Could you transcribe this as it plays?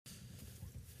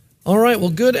All right, well,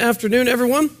 good afternoon,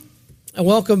 everyone, and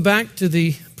welcome back to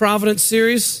the Providence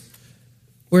series.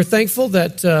 We're thankful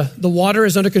that the water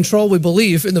is under control, we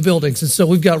believe, in the buildings, and so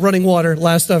we've got running water,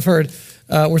 last I've heard.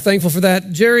 We're thankful for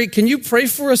that. Jerry, can you pray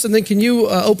for us, and then can you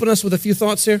open us with a few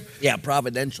thoughts here? Yeah,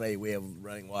 providentially, we have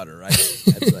running water, right?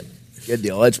 That's a good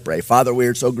deal. Let's pray. Father, we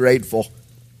are so grateful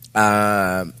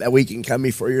that we can come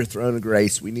before your throne of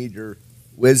grace. We need your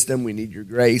wisdom. We need your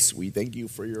grace. We thank you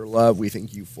for your love. We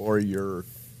thank you for your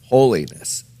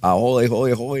holiness. Holy,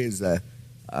 holy, holy is the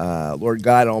Lord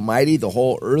God Almighty. The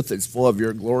whole earth is full of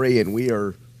your glory, and we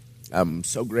are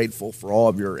so grateful for all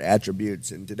of your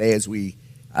attributes. And today, as we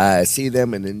see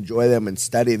them and enjoy them and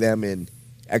study them in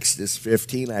Exodus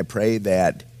 15, I pray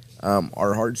that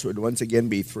our hearts would once again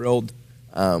be thrilled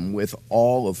with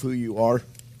all of who you are.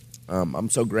 I'm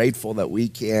so grateful that we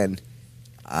can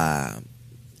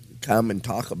come and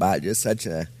talk about just such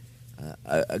a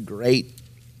great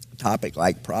topic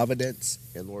like providence.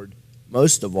 And Lord,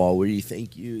 most of all, we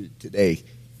thank you today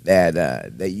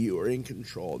that you are in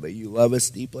control, that you love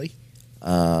us deeply,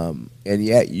 and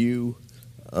yet you,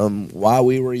 while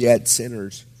we were yet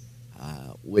sinners,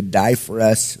 would die for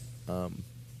us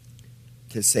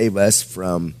to save us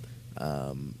from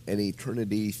an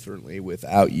eternity certainly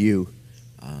without you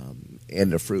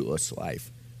and a fruitless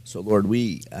life. So Lord,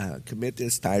 we commit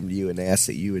this time to you and ask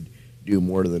that you would do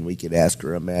more than we could ask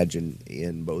or imagine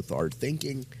in both our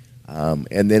thinking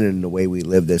and then in the way we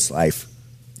live this life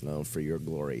for your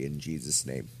glory. In Jesus'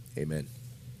 name, amen.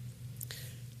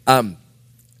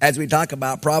 As we talk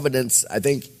about providence, I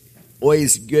think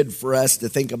always good for us to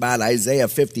think about Isaiah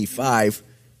 55,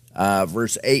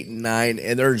 verse 8 and 9.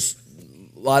 And there's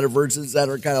a lot of verses that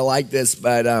are kind of like this,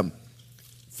 but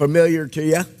familiar to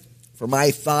you. For my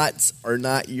thoughts are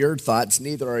not your thoughts,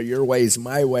 neither are your ways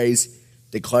my ways,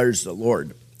 declares the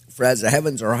Lord. For as the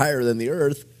heavens are higher than the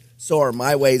earth, so are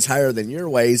my ways higher than your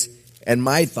ways, and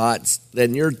my thoughts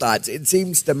than your thoughts. It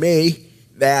seems to me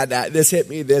that this hit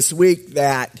me this week,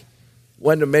 that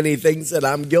one of many things that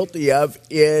I'm guilty of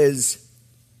is,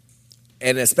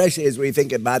 and especially as we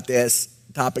think about this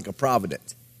topic of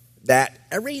providence, that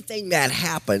everything that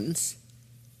happens,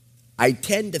 I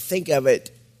tend to think of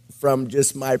it from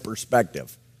just my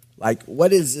perspective. Like,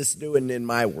 what is this doing in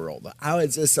my world? How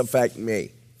does this affect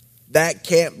me? That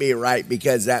can't be right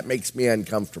because that makes me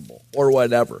uncomfortable or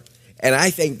whatever. And I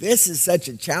think this is such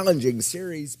a challenging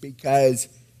series because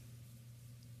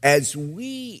as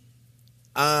we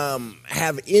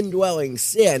have indwelling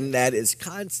sin that is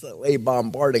constantly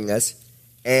bombarding us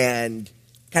and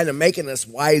kind of making us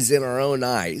wise in our own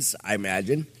eyes, I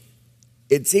imagine,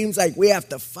 it seems like we have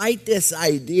to fight this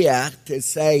idea to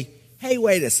say, hey,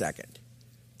 wait a second.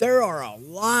 There are a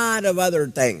lot of other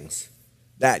things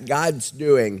that God's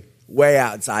doing way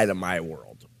outside of my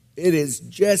world. It is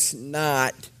just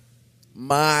not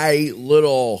my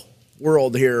little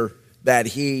world here that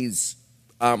he's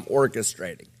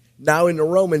orchestrating. Now, in the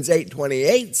Romans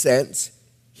 8:28 sense,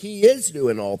 he is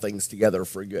doing all things together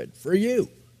for good, for you,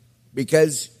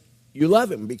 because you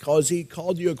love him, because he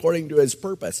called you according to his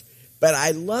purpose. But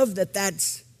I love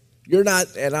that you're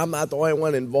not, and I'm not the only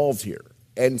one involved here.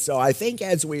 And so I think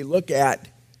as we look at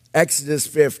Exodus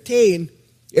 15,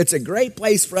 it's a great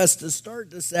place for us to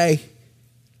start to say,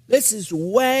 this is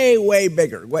way, way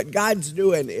bigger. What God's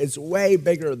doing is way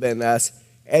bigger than us.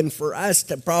 And for us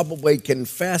to probably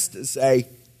confess to say,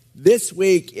 this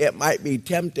week it might be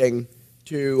tempting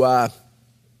to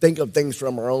think of things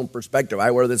from our own perspective.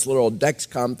 I wear this little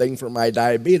Dexcom thing for my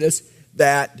diabetes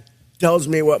that tells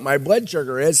me what my blood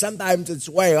sugar is. Sometimes it's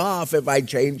way off if I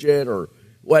change it or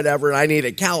whatever, and I need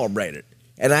to calibrate it.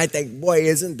 And I think, boy,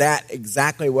 isn't that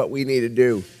exactly what we need to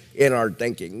do in our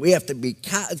thinking? We have to be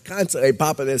constantly,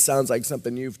 Papa, this sounds like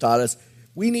something you've taught us.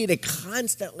 We need to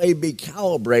constantly be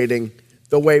calibrating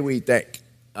the way we think,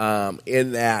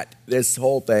 in that this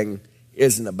whole thing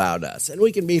isn't about us. And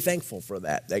we can be thankful for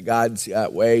that God's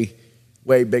got way,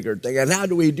 way bigger thing. And how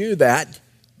do we do that?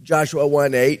 Joshua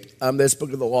 1:8, this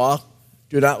book of the law,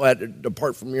 do not let it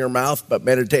depart from your mouth, but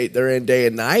meditate therein day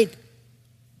and night.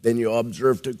 Then you'll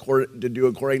observe to do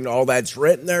according to all that's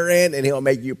written therein, and he'll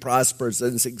make you prosperous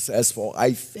and successful.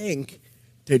 I think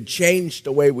to change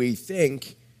the way we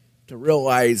think, to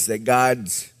realize that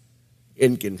God's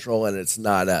in control and it's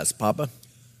not us. Papa?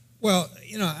 Well,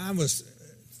 I was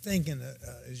thinking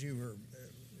as you were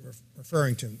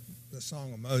referring to the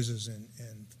Song of Moses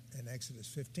in Exodus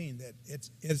 15, that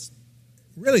it's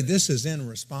really, this is in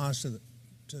response to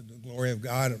the glory of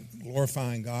God,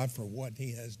 glorifying God for what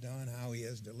he has done, how he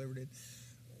has delivered it.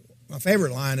 My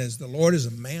favorite line is, the Lord is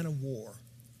a man of war.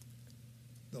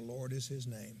 The Lord is his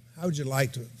name. How would you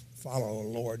like to follow a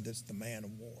Lord that's the man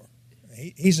of war?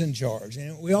 He's in charge.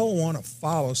 And we all want to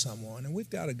follow someone, and we've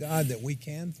got a God that we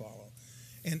can follow.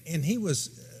 And he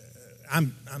was,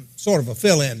 I'm sort of a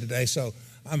fill-in today, so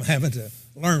I'm having to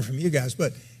learn from you guys.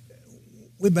 But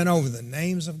we've been over the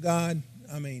names of God.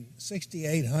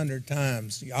 6,800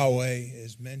 times Yahweh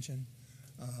is mentioned.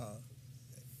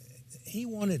 He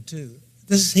wanted to.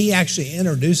 He actually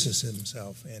introduces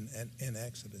himself in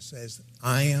Exodus. Says,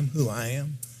 "I am who I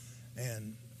am,"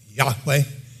 and Yahweh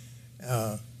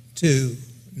to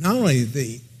not only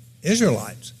the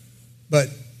Israelites, but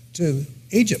to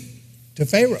Egypt, to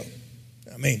Pharaoh.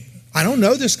 I don't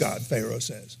know this God, Pharaoh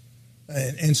says,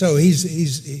 and so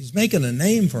he's making a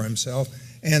name for himself,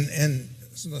 and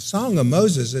so the Song of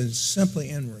Moses is simply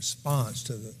in response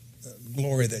to the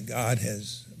glory that God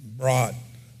has brought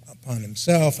upon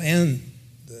himself and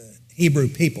the Hebrew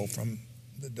people from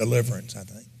the deliverance, I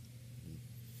think.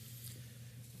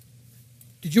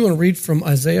 Did you want to read from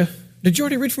Isaiah? Did you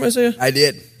already read from Isaiah? I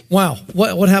did. Wow.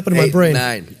 What happened to my brain?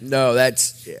 9. No,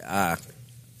 that's, I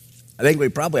think we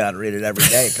probably ought to read it every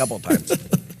day a couple of times.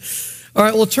 All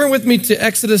right, well, turn with me to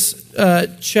Exodus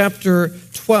chapter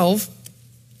 12.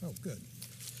 Oh, good.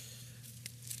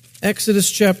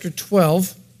 Exodus chapter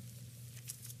 12.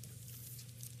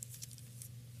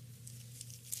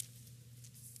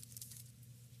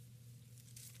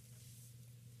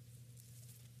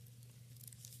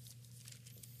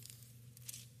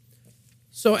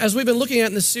 So as we've been looking at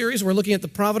in this series, we're looking at the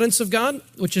providence of God,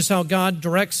 which is how God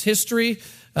directs history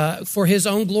for his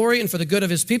own glory and for the good of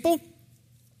his people.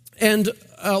 And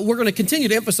we're going to continue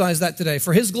to emphasize that today,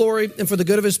 for his glory and for the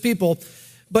good of his people.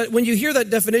 But when you hear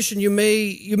that definition, you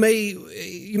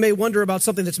may wonder about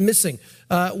something that's missing,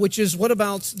 which is, what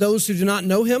about those who do not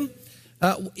know him?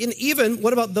 And even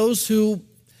what about those who,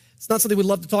 it's not something we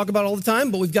love to talk about all the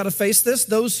time, but we've got to face this,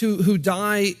 those who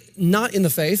die not in the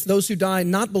faith, those who die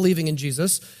not believing in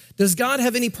Jesus. Does God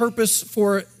have any purpose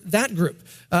for that group?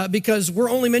 Because we're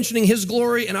only mentioning his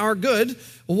glory and our good.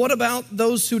 Well, what about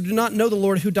those who do not know the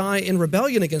Lord, who die in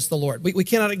rebellion against the Lord? We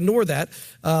cannot ignore that.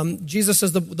 Jesus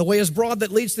says the way is broad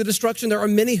that leads to destruction. There are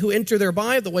many who enter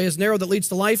thereby. The way is narrow that leads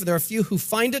to life, and there are few who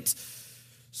find it.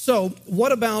 So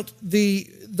what about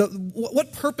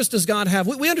what purpose does God have?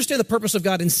 We understand the purpose of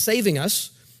God in saving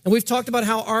us, and we've talked about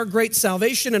how our great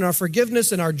salvation and our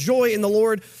forgiveness and our joy in the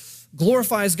Lord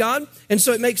glorifies God. And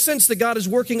so it makes sense that God is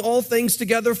working all things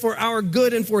together for our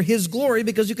good and for his glory,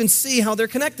 because you can see how they're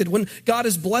connected. When God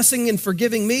is blessing and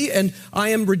forgiving me, and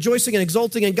I am rejoicing and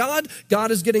exulting in God, God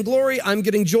is getting glory, I'm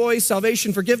getting joy,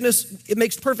 salvation, forgiveness. It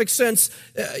makes perfect sense.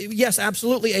 Yes,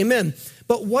 absolutely, amen.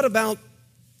 But what about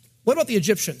the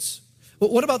Egyptians?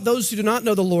 What about those who do not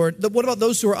know the Lord? What about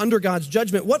those who are under God's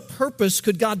judgment? What purpose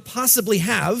could God possibly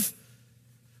have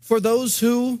for those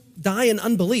who die in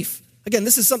unbelief? Again,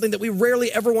 this is something that we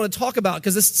rarely ever want to talk about,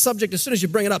 because this subject, as soon as you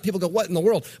bring it up, people go, what in the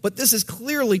world? But this is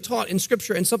clearly taught in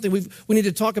Scripture and something we need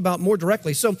to talk about more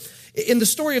directly. So in the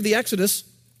story of the Exodus,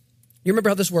 you remember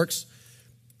how this works?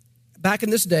 Back in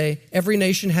this day, every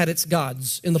nation had its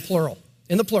gods in the plural.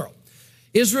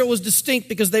 Israel was distinct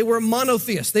because they were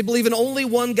monotheists. They believe in only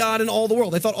one God in all the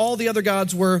world. They thought all the other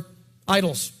gods were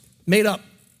idols, made up,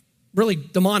 really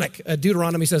demonic.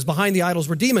 Deuteronomy says behind the idols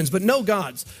were demons, but no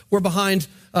gods were behind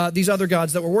these other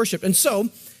gods that were worshipped. And so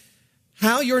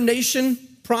how your nation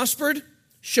prospered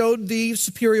showed the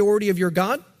superiority of your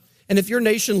God. And if your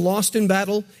nation lost in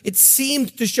battle, it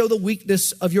seemed to show the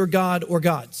weakness of your God or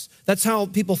gods. That's how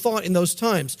people thought in those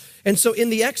times. And so in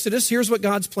the Exodus, here's what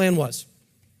God's plan was.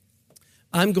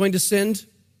 I'm going to send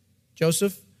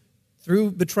Joseph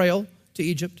through betrayal to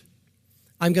Egypt.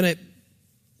 I'm going to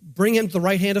bring him to the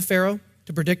right hand of Pharaoh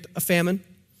to predict a famine.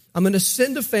 I'm going to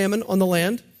send a famine on the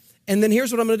land. And then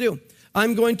here's what I'm going to do.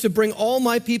 I'm going to bring all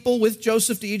my people with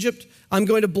Joseph to Egypt. I'm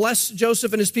going to bless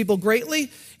Joseph and his people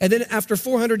greatly. And then after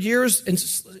 400 years, and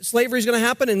slavery is going to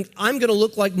happen, and I'm going to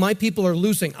look like my people are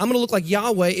losing. I'm going to look like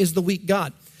Yahweh is the weak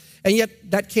God. And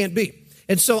yet that can't be.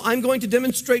 And so I'm going to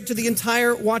demonstrate to the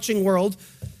entire watching world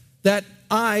that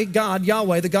I, God,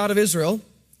 Yahweh, the God of Israel,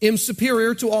 am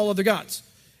superior to all other gods.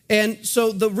 And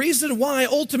so the reason why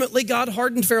ultimately God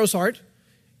hardened Pharaoh's heart,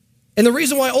 and the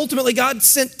reason why ultimately God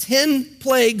sent 10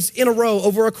 plagues in a row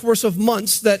over a course of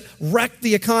months that wrecked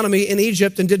the economy in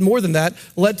Egypt and did more than that,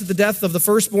 led to the death of the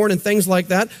firstborn and things like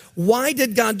that. Why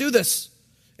did God do this?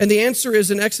 And the answer is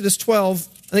in Exodus 12.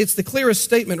 I think it's the clearest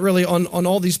statement really on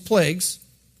all these plagues.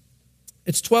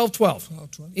 It's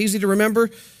 12:12. Easy to remember.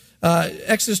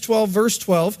 Exodus 12, verse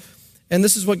 12. And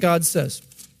this is what God says.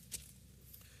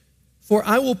 For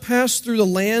I will pass through the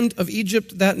land of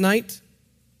Egypt that night,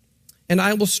 and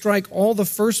I will strike all the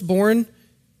firstborn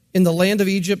in the land of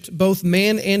Egypt, both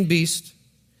man and beast,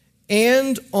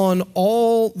 and on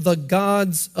all the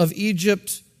gods of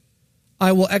Egypt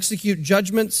I will execute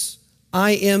judgments.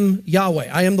 I am Yahweh.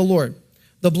 I am the Lord.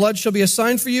 The blood shall be a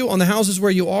sign for you on the houses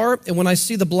where you are, and when I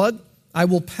see the blood, I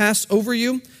will pass over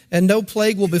you, and no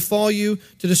plague will befall you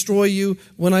to destroy you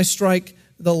when I strike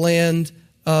the land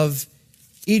of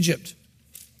Egypt.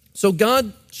 So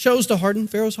God chose to harden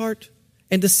Pharaoh's heart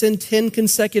and to send 10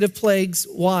 consecutive plagues.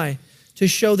 Why? To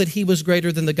show that he was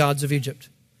greater than the gods of Egypt.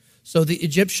 So the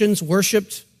Egyptians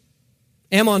worshiped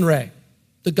Ammon-Re,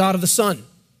 the god of the sun.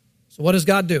 So what does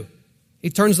God do? He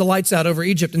turns the lights out over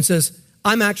Egypt and says,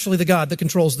 I'm actually the God that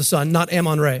controls the sun, not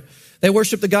Ammon-Re. They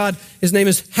worship the God, his name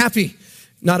is Happy.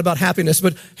 Not about happiness,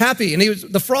 but happy. And he was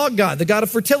the frog god, the god of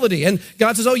fertility. And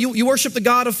God says, oh, you worship the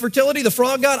god of fertility, the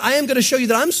frog god? I am going to show you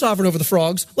that I'm sovereign over the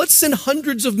frogs. Let's send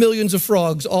hundreds of millions of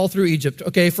frogs all through Egypt,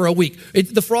 okay, for a week.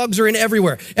 The frogs are in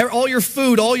everywhere. All your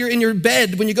food, in your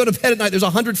bed. When you go to bed at night, there's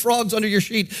 100 frogs under your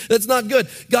sheet. That's not good.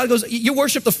 God goes, you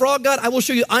worship the frog god? I will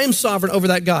show you I am sovereign over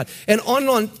that God. And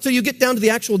on till you get down to the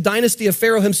actual dynasty of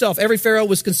Pharaoh himself. Every Pharaoh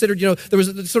was considered, there was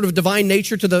a sort of divine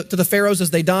nature to the pharaohs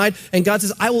as they died. And God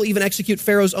says, I will even execute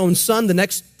Pharaoh's own son, the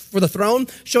next for the throne,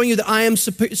 showing you that I am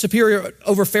superior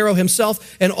over Pharaoh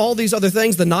himself and all these other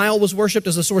things. The Nile was worshipped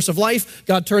as a source of life.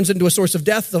 God turns it into a source of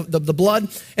death, the blood.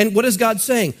 And what is God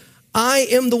saying? I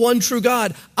am the one true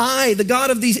God. I, the God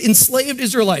of these enslaved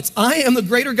Israelites, I am the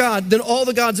greater God than all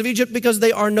the gods of Egypt because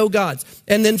they are no gods.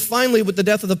 And then finally, with the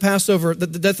death of the Passover, the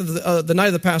death of the night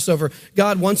of the Passover,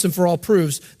 God once and for all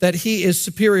proves that he is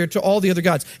superior to all the other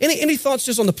gods. Any thoughts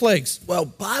just on the plagues?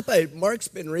 Well, Mark's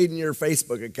been reading your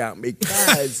Facebook account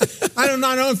because I do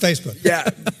not own Facebook. Yeah,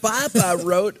 Papa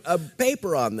wrote a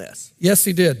paper on this. Yes,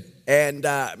 he did. And,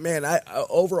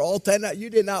 over all 10, you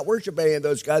did not worship any of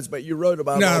those gods, but you wrote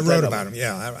about them. No, I wrote about them,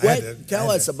 yeah.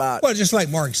 Tell us about. Well, just like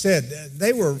Mark said,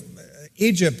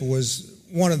 Egypt was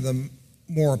one of the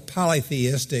more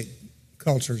polytheistic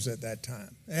cultures at that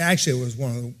time. Actually, it was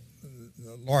one of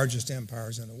the largest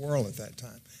empires in the world at that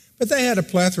time. But they had a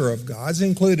plethora of gods,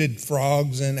 included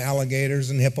frogs and alligators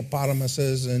and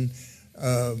hippopotamuses and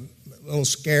little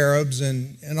scarabs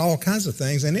and all kinds of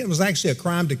things. And it was actually a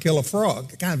crime to kill a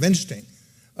frog. Kind of interesting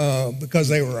because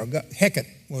they were Hecate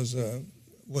was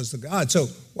the god. So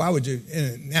why would you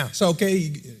now? So okay,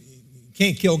 you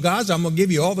can't kill gods. I'm going to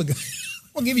give you all the.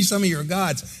 I'll give you some of your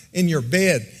gods in your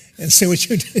bed and see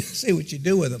what you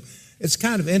do with them. It's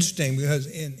kind of interesting because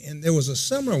and there was a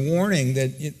similar warning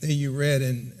that you read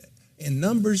in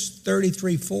Numbers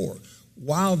 33:4.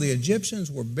 While the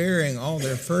Egyptians were burying all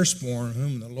their firstborn,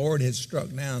 whom the Lord had struck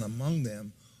down among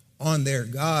them, on their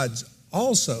gods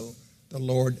also the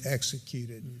Lord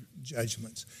executed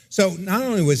judgments. So not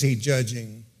only was he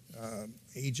judging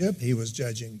Egypt, he was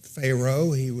judging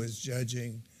Pharaoh, he was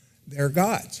judging their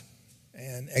gods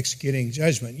and executing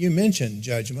judgment. You mentioned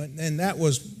judgment, and that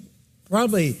was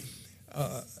probably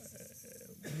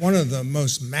one of the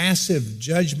most massive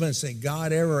judgments that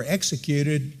God ever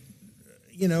executed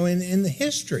in the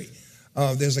history.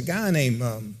 There's a guy named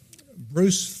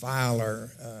Bruce Fowler.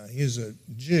 He's a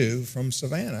Jew from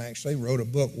Savannah, actually, wrote a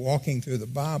book, Walking Through the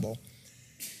Bible.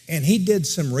 And he did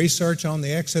some research on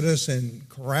the Exodus and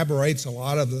corroborates a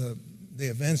lot of the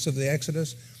events of the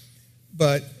Exodus.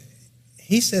 But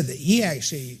he said that he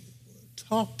actually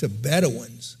talked to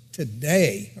Bedouins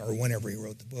today, or whenever he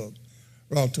wrote the book,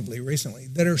 relatively recently,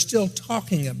 that are still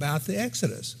talking about the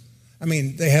Exodus. I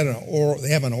mean, they have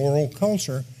an oral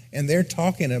culture, and they're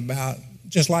talking about,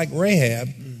 just like Rahab,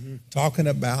 talking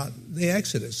about the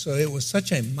Exodus. So it was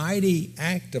such a mighty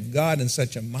act of God and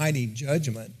such a mighty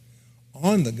judgment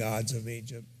on the gods of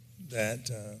Egypt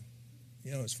that,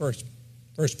 it's first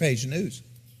page news.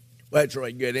 Well, that's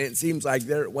really good. And it seems like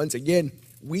once again,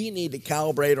 we need to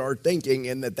calibrate our thinking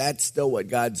in that's still what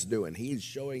God's doing. He's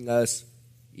showing us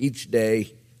each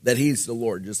day that he's the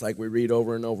Lord, just like we read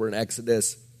over and over in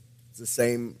Exodus. It's the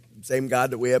same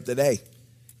God that we have today.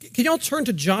 Can y'all turn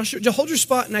to Joshua? Hold your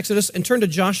spot in Exodus and turn to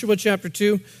Joshua chapter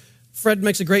 2. Fred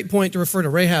makes a great point to refer to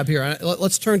Rahab here.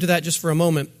 Let's turn to that just for a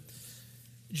moment.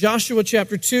 Joshua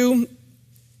chapter 2.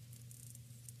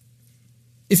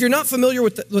 If you're not familiar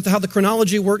with how the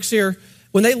chronology works here,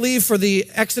 when they leave for the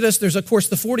Exodus, there's, of course,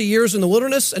 the 40 years in the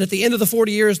wilderness. And at the end of the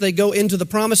 40 years, they go into the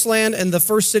promised land. And the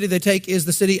first city they take is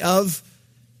the city of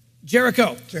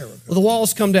Jericho. Well, the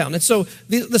walls come down. And so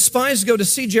the spies go to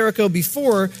see Jericho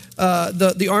before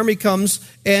the army comes.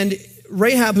 And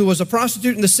Rahab, who was a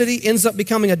prostitute in the city, ends up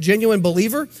becoming a genuine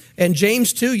believer. And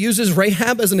James 2 uses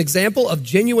Rahab as an example of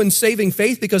genuine saving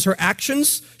faith because her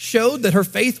actions showed that her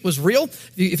faith was real.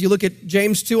 If you look at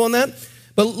James 2 on that.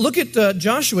 But look at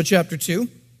Joshua chapter 2.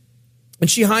 And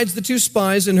she hides the two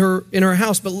spies in her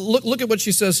house. But look at what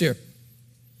she says here.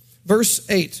 Verse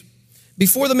 8.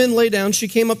 Before the men lay down, she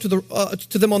came up to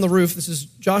them on the roof. This is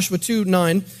Joshua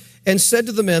 2:9, and said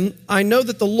to the men, I know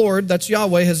that the Lord, that's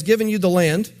Yahweh, has given you the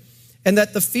land, and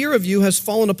that the fear of you has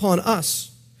fallen upon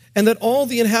us, and that all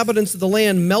the inhabitants of the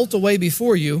land melt away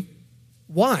before you.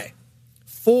 Why?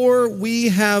 For we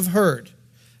have heard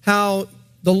how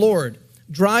the Lord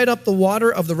dried up the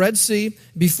water of the Red Sea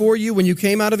before you when you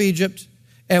came out of Egypt,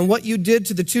 and what you did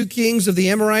to the two kings of the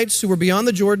Amorites who were beyond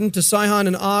the Jordan, to Sihon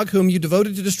and Og, whom you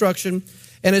devoted to destruction.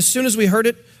 And as soon as we heard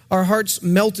it, our hearts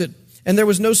melted, and there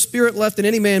was no spirit left in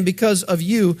any man because of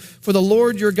you. For the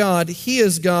Lord your God, he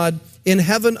is God in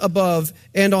heaven above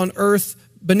and on earth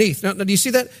beneath. Now, do you see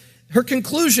that? Her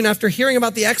conclusion after hearing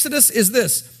about the Exodus is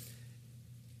this.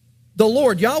 The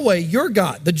Lord, Yahweh, your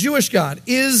God, the Jewish God,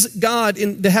 is God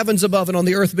in the heavens above and on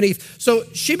the earth beneath. So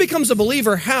she becomes a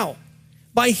believer. How?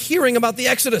 By hearing about the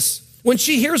Exodus. When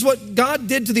she hears what God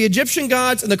did to the Egyptian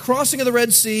gods and the crossing of the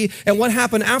Red Sea and what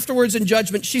happened afterwards in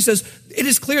judgment, she says, it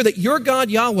is clear that your God,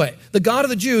 Yahweh, the God of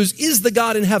the Jews, is the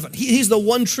God in heaven. He's the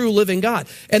one true living God.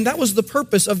 And that was the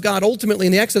purpose of God ultimately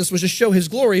in the Exodus, was to show his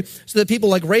glory so that people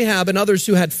like Rahab and others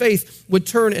who had faith would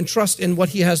turn and trust in what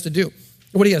he has to do,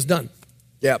 what he has done.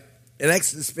 Yep. And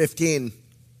Exodus 15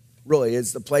 really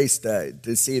is the place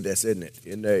to see this, isn't it?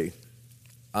 In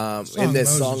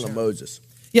this Song of Moses.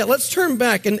 Yeah, let's turn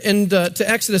back and to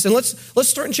Exodus, and let's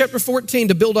start in chapter 14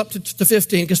 to build up to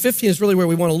 15, because 15 is really where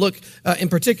we want to look in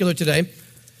particular today.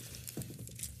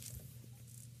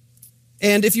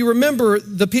 And if you remember,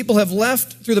 the people have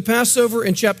left through the Passover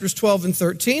in chapters 12 and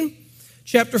 13.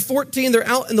 Chapter 14, they're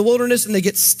out in the wilderness, and they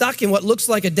get stuck in what looks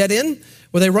like a dead end,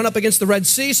 where they run up against the Red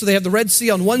Sea. So they have the Red Sea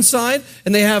on one side,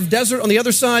 and they have desert on the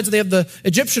other side. So they have the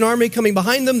Egyptian army coming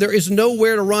behind them. There is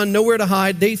nowhere to run, nowhere to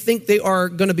hide. They think they are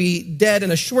going to be dead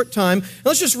in a short time. And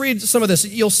let's just read some of this.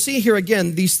 You'll see here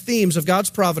again these themes of God's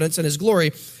providence and his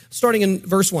glory, starting in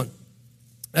verse 1.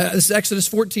 This is Exodus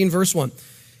 14, verse 1.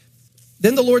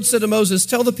 Then the Lord said to Moses,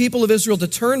 tell the people of Israel to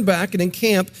turn back and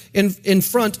encamp in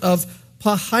front of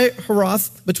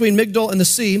Pahiroth, between Migdol and the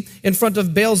sea, in front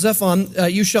of Baal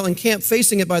Zephon, you shall encamp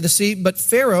facing it by the sea. But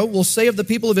Pharaoh will say of the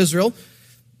people of Israel,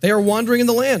 they are wandering in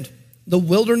the land. The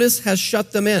wilderness has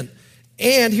shut them in.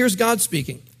 And here's God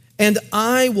speaking, and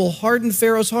I will harden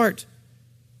Pharaoh's heart.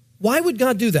 Why would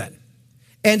God do that?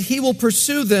 And he will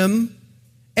pursue them,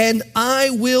 and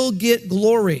I will get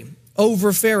glory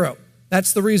over Pharaoh.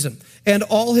 That's the reason. And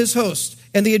all his host.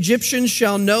 And the Egyptians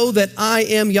shall know that I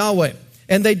am Yahweh.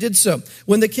 And they did so.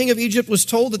 When the king of Egypt was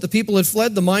told that the people had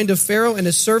fled, the mind of Pharaoh and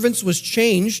his servants was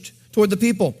changed toward the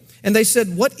people. And they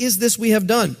said, what is this we have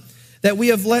done, that we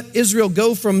have let Israel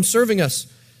go from serving us?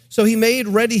 So he made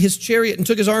ready his chariot and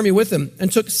took his army with him,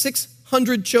 and took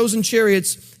 600 chosen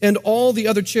chariots and all the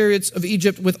other chariots of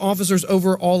Egypt with officers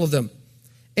over all of them.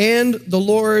 And the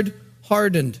Lord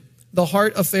hardened the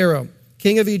heart of Pharaoh,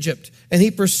 king of Egypt, and he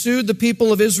pursued the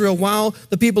people of Israel while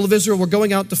the people of Israel were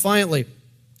going out defiantly.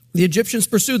 The Egyptians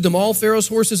pursued them, all Pharaoh's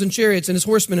horses and chariots and his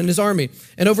horsemen and his army,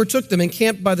 and overtook them and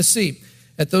camped by the sea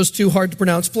at those two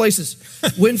hard-to-pronounce places.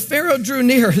 When Pharaoh drew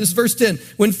near, this is verse 10,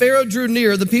 when Pharaoh drew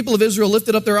near, the people of Israel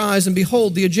lifted up their eyes, and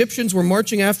behold, the Egyptians were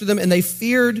marching after them, and they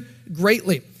feared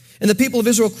greatly. And the people of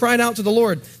Israel cried out to the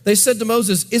Lord. They said to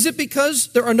Moses, is it because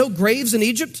there are no graves in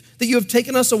Egypt that you have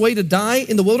taken us away to die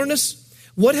in the wilderness?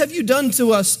 What have you done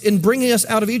to us in bringing us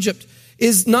out of Egypt?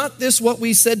 Is not this what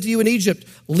we said to you in Egypt?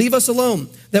 Leave us alone,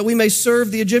 that we may serve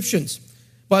the Egyptians.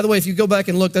 By the way, if you go back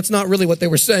and look, that's not really what they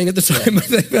were saying at the time.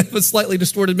 They have a slightly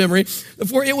distorted memory.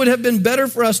 For it would have been better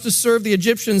for us to serve the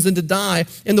Egyptians than to die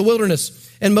in the wilderness.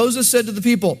 And Moses said to the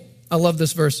people, I love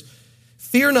this verse,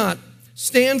 fear not,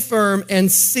 stand firm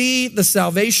and see the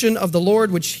salvation of the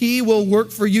Lord, which he will work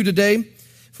for you today.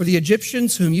 For the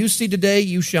Egyptians whom you see today,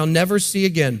 you shall never see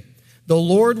again. The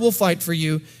Lord will fight for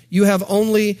you. You have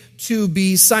only to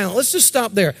be silent. Let's just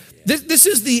stop there. This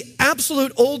is the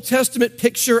absolute Old Testament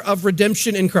picture of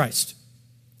redemption in Christ.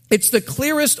 It's the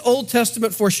clearest Old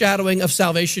Testament foreshadowing of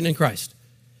salvation in Christ.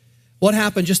 What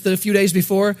happened just a few days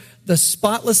before? The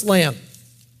spotless lamb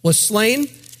was slain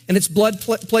and its blood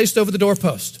placed over the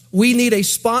doorpost. We need a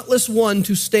spotless one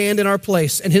to stand in our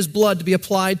place and his blood to be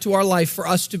applied to our life for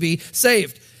us to be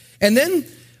saved. And then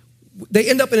they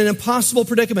end up in an impossible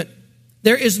predicament.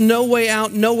 There is no way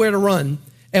out, nowhere to run.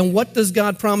 And what does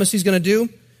God promise he's going to do?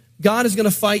 God is going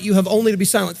to fight. You have only to be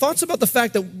silent. Thoughts about the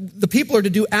fact that the people are to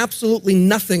do absolutely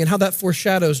nothing and how that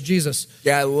foreshadows Jesus?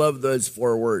 Yeah, I love those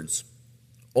 4 words.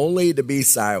 Only to be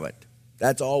silent.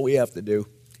 That's all we have to do.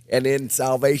 And in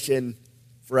salvation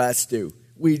for us too.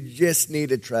 We just need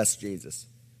to trust Jesus.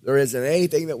 There isn't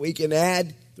anything that we can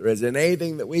add. There isn't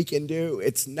anything that we can do.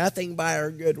 It's nothing by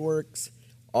our good works.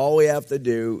 All we have to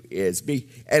do is be.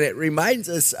 And it reminds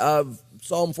us of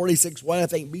Psalm 46:1, I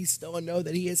think, be still and know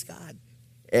that he is God.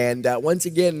 And once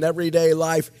again, in everyday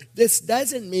life, this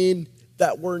doesn't mean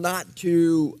that we're not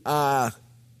to,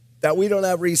 that we don't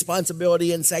have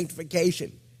responsibility in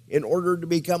sanctification. In order to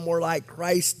become more like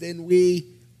Christ, then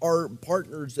we are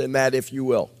partners in that, if you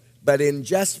will. But in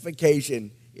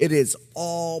justification, it is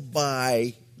all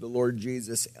by the Lord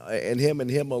Jesus and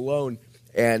him alone.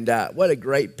 And what a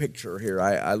great picture here.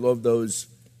 I love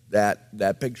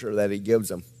that picture that he gives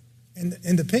them. And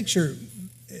the picture,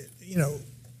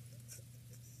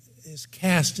 is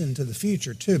cast into the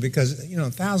future too, because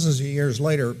thousands of years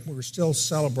later we're still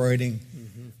celebrating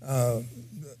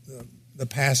the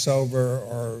Passover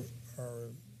or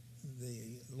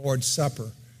the Lord's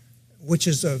Supper, which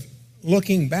is a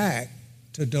looking back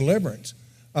to deliverance.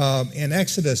 In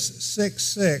Exodus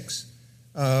 6:6,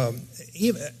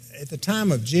 even at the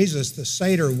time of Jesus, the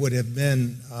Seder would have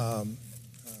been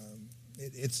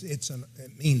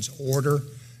it means order.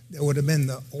 That would have been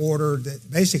the order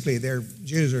that basically their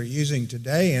Jews are using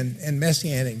today, and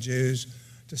Messianic Jews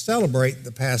to celebrate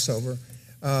the Passover.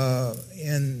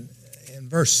 In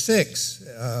verse 6,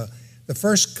 the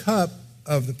first cup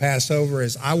of the Passover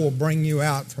is, I will bring you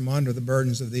out from under the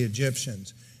burdens of the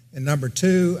Egyptians. And number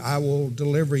 2, I will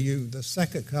deliver you. The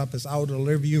second cup is, I will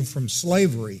deliver you from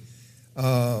slavery.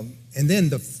 And then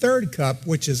the third cup,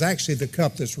 which is actually the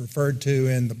cup that's referred to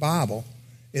in the Bible,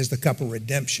 is the cup of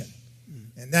redemption.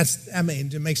 And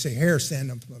it makes a hair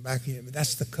stand up on the back of you, but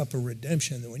that's the cup of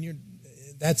redemption.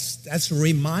 That's a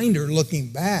reminder looking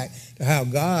back to how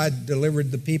God delivered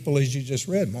the people, as you just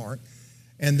read, Mark.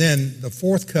 And then the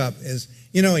fourth cup is,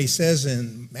 he says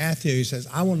in Matthew, he says,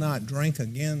 I will not drink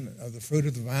again of the fruit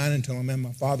of the vine until I'm in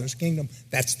my Father's kingdom.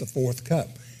 That's the fourth cup,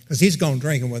 because he's going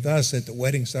drinking with us at the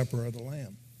wedding supper of the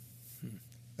Lamb.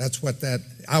 That's what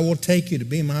I will take you to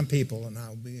be my people, and I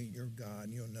will be your God,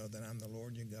 and you'll know that I'm the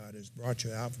Lord your God who's brought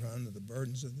you out from under the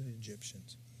burdens of the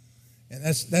Egyptians. And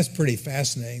that's pretty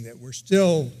fascinating that we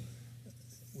still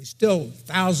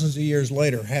thousands of years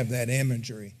later have that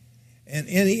imagery. And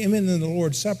even in the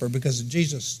Lord's Supper, because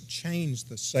Jesus changed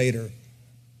the Seder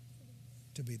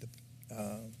to be the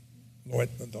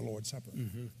Lord's Supper.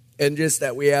 Mm-hmm. And just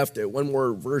that we have to, one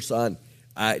more verse on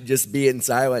just being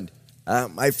silent.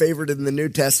 My favorite in the New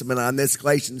Testament on this,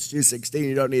 Galatians 2:16,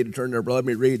 you don't need to turn there, but let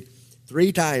me read.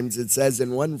 3 times it says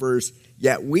in one verse,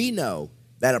 yet we know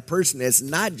that a person is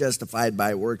not justified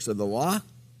by works of the law,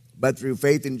 but through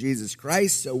faith in Jesus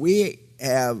Christ. So we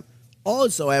have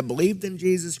believed in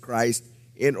Jesus Christ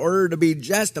in order to be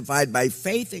justified by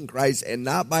faith in Christ and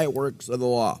not by works of the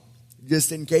law.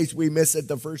 Just in case we miss it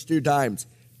the first 2 times.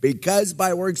 Because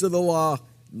by works of the law,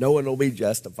 no one will be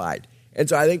justified. And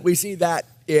so I think we see that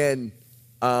in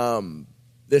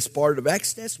this part of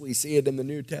Exodus. We see it in the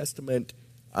New Testament.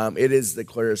 It is the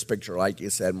clearest picture, like you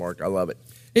said, Mark. I love it.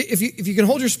 If you can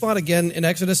hold your spot again in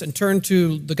Exodus and turn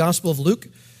to the Gospel of Luke,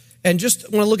 and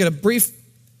just want to look at a brief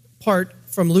part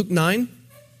from Luke 9.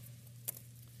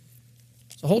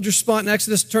 So hold your spot in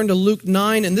Exodus, turn to Luke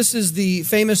 9, and this is the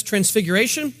famous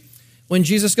transfiguration. When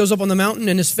Jesus goes up on the mountain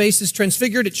and his face is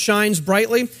transfigured, it shines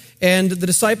brightly, and the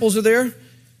disciples are there.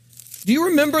 Do you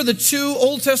remember the 2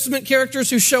 Old Testament characters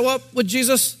who show up with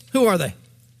Jesus? Who are they?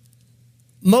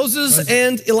 Moses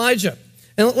and Elijah.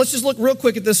 And let's just look real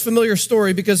quick at this familiar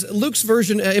story, because Luke's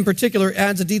version in particular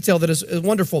adds a detail that is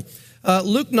wonderful.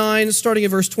 Luke 9, starting at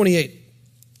verse 28.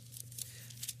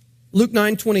 Luke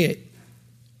 9:28.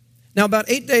 Now about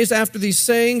 8 days after these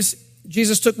sayings,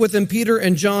 Jesus took with him Peter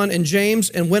and John and James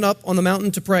and went up on the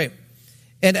mountain to pray.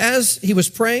 And as he was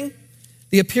praying,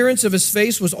 the appearance of his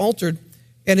face was altered,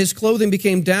 and his clothing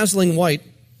became dazzling white.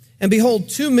 And behold,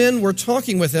 2 men were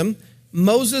talking with him,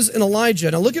 Moses and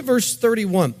Elijah. Now look at verse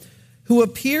 31. Who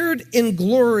appeared in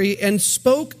glory and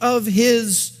spoke of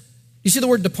his, you see the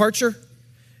word departure?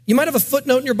 You might have a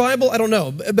footnote in your Bible, I don't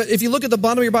know. But if you look at the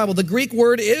bottom of your Bible, the Greek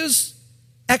word is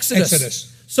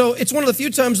Exodus. So it's one of the few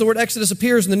times the word Exodus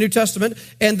appears in the New Testament,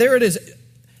 and there it is.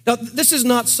 Now, this is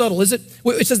not subtle, is it?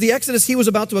 It says the Exodus he was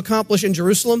about to accomplish in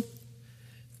Jerusalem.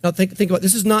 Now, think about it.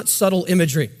 This is not subtle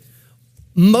imagery.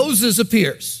 Moses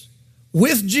appears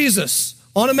with Jesus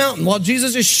on a mountain while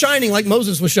Jesus is shining like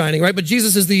Moses was shining, right? But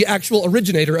Jesus is the actual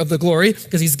originator of the glory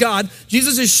because he's God.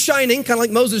 Jesus is shining kind of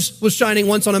like Moses was shining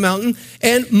once on a mountain.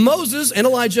 And Moses and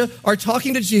Elijah are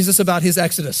talking to Jesus about his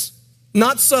Exodus.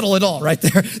 Not subtle at all right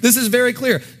there. This is very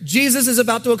clear. Jesus is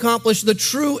about to accomplish the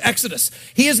true Exodus.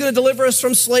 He is going to deliver us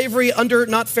from slavery under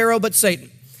not Pharaoh but Satan.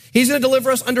 He's going to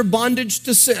deliver us under bondage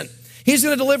to sin. He's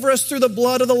going to deliver us through the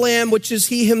blood of the Lamb, which is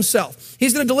he himself.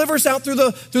 He's going to deliver us out through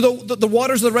the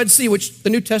waters of the Red Sea, which the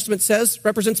New Testament says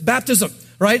represents baptism,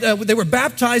 right? They were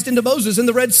baptized into Moses in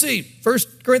the Red Sea. 1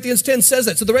 Corinthians 10 says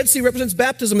that. So the Red Sea represents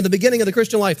baptism in the beginning of the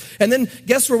Christian life. And then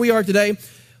guess where we are today?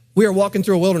 We are walking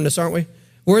through a wilderness, aren't we?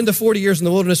 We're in the 40 years in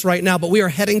the wilderness right now, but we are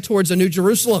heading towards a new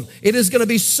Jerusalem. It is going to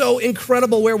be so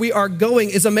incredible. Where we are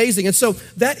going is amazing. And so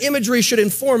that imagery should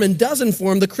inform and does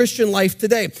inform the Christian life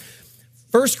today.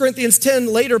 1 Corinthians 10,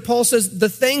 later, Paul says, the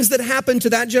things that happened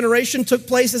to that generation took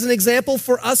place as an example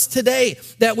for us today,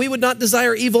 that we would not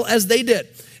desire evil as they did.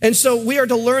 And so we are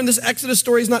to learn this Exodus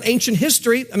story is not ancient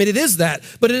history. I mean, it is that,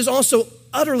 but it is also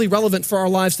utterly relevant for our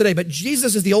lives today. But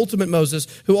Jesus is the ultimate Moses,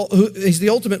 who is the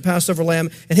ultimate Passover lamb,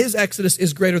 and his Exodus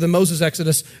is greater than Moses'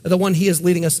 Exodus, the one he is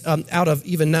leading us out of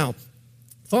even now.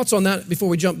 Thoughts on that before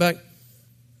we jump back?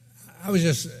 I was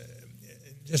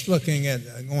just looking at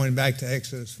going back to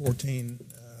Exodus 14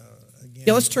 again.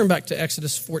 Yeah, let's turn back to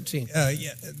Exodus 14.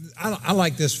 I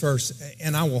like this verse.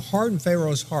 And I will harden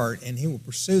Pharaoh's heart, and he will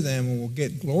pursue them and will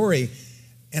get glory,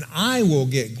 and I will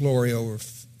get glory over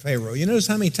Pharaoh. You notice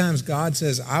how many times God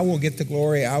says, I will get the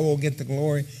glory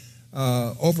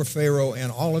over Pharaoh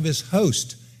and all of his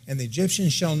host, and the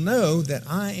Egyptians shall know that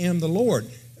I am the Lord.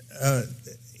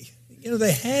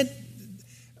 They had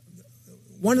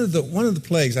one of the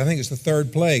plagues, I think it's the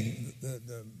third plague,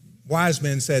 the wise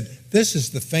men said, this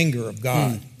is the finger of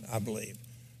God, I believe.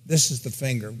 This is the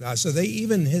finger of God. So they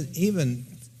even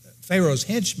Pharaoh's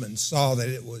henchmen saw that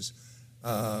it was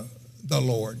the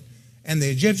Lord. And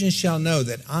the Egyptians shall know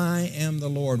that I am the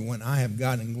Lord when I have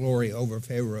gotten glory over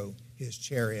Pharaoh, his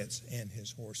chariots, and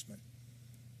his horsemen.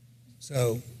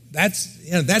 So that's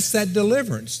that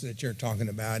deliverance that you're talking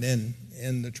about in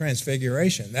the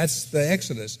Transfiguration. That's the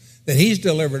Exodus that he's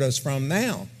delivered us from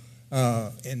now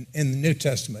in the New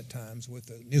Testament times with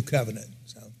the New Covenant.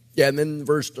 So yeah, and then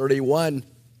verse 31,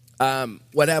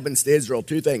 what happens to Israel?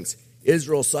 Two things.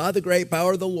 Israel saw the great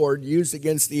power of the Lord used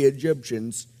against the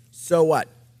Egyptians. So what?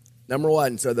 Number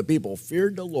one, so the people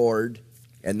feared the Lord.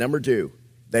 And number two,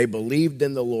 they believed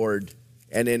in the Lord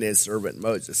and in his servant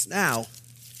Moses. Now,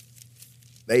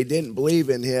 they didn't believe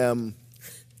in him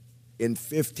in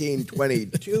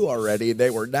 1522 already.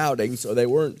 They were doubting, so they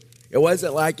weren't. It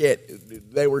wasn't like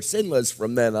they were sinless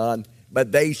from then on,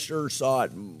 but they sure saw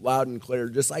it loud and clear,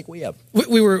 just like we have.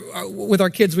 We were, with our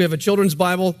kids, we have a children's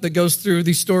Bible that goes through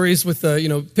these stories with,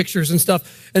 pictures and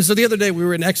stuff. And so the other day we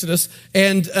were in Exodus,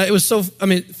 and it was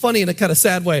funny in a kind of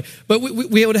sad way. But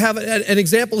we would have an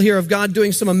example here of God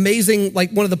doing some amazing,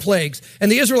 like one of the plagues.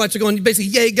 And the Israelites are going,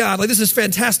 basically, yay, God, like this is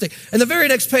fantastic. And the very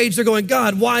next page, they're going,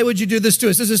 God, why would you do this to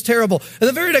us? This is terrible. And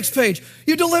the very next page,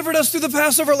 you delivered us through the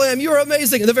Passover lamb. You are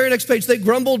amazing. And the very next page, they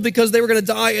grumbled because they were going to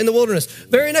die in the wilderness.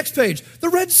 Very next page, the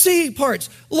Red Sea parts.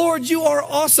 Lord, you are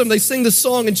awesome. They sing this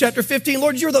song in chapter 15.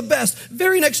 Lord, you're the best.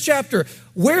 Very next chapter,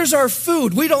 where's our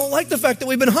food? We don't like the fact that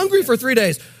we've been hungry for 3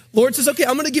 days. Lord says, okay,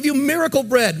 I'm going to give you miracle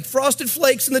bread, frosted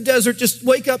flakes in the desert. Just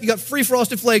wake up. You got free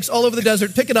frosted flakes all over the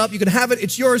desert. Pick it up. You can have it.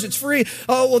 It's yours. It's free.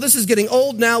 Oh, well, this is getting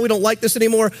old now. We don't like this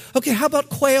anymore. Okay, how about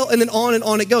quail? And then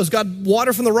on it goes. God,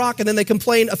 water from the rock, and then they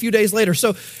complain a few days later.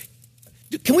 So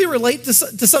can we relate to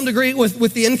some degree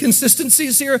with the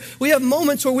inconsistencies here? We have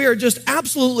moments where we are just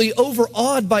absolutely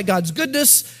overawed by God's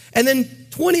goodness, and then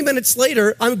 20 minutes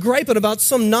later, I'm griping about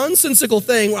some nonsensical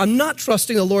thing. I'm not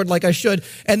trusting the Lord like I should,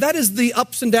 and that is the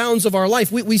ups and downs of our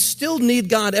life. We still need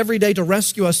God every day to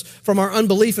rescue us from our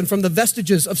unbelief and from the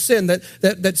vestiges of sin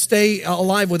that stay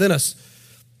alive within us.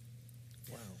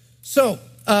 Wow. So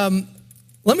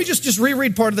let me just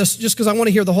reread part of this just because I want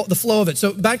to hear the flow of it.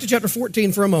 So back to chapter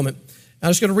 14 for a moment. I'm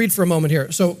just going to read for a moment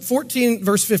here. So 14,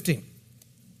 verse 15.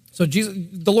 So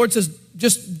the Lord says,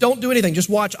 just don't do anything. Just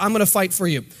watch. I'm going to fight for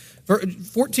you.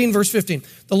 14, verse 15.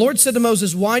 The Lord said to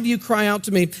Moses, why do you cry out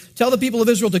to me? Tell the people of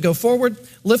Israel to go forward.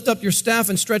 Lift up your staff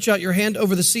and stretch out your hand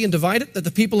over the sea and divide it, that the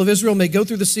people of Israel may go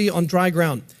through the sea on dry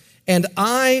ground. And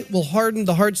I will harden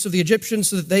the hearts of the Egyptians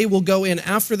so that they will go in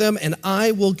after them, and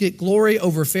I will get glory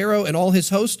over Pharaoh and all his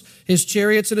host, his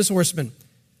chariots and his horsemen.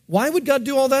 Why would God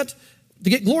do all that? To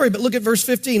get glory, but look at verse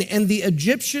 15. And the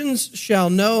Egyptians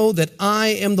shall know that I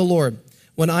am the Lord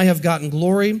when I have gotten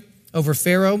glory over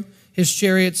Pharaoh, his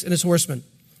chariots, and his horsemen.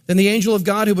 Then the angel of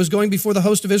God who was going before the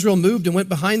host of Israel moved and went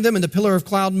behind them, and the pillar of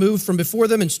cloud moved from before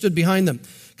them and stood behind them,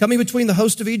 coming between the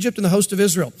host of Egypt and the host of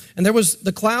Israel. And there was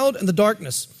the cloud and the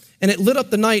darkness. and it lit up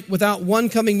the night without one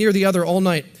coming near the other all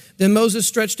night. Then Moses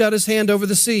stretched out his hand over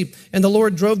the sea, and the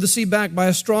Lord drove the sea back by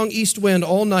a strong east wind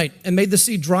all night, and made the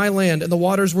sea dry land, and the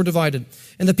waters were divided.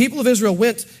 And the people of Israel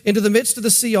went into the midst of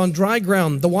the sea on dry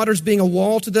ground, the waters being a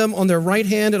wall to them on their right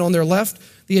hand and on their left.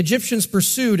 The Egyptians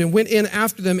pursued and went in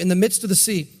after them in the midst of the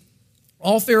sea,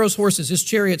 all Pharaoh's horses, his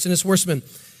chariots, and his horsemen.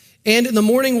 And in the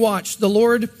morning watch, the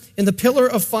Lord in the pillar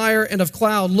of fire and of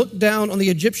cloud looked down on the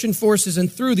Egyptian forces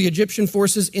and threw the Egyptian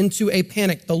forces into a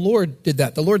panic. The Lord did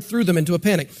that. The Lord threw them into a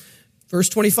panic. Verse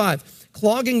 25,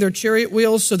 clogging their chariot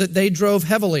wheels so that they drove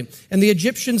heavily. And the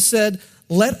Egyptians said,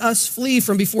 let us flee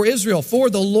from before Israel, for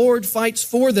the Lord fights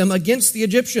for them against the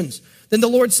Egyptians. Then the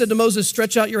Lord said to Moses,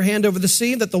 stretch out your hand over the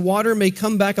sea, that the water may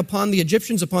come back upon the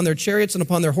Egyptians, upon their chariots, and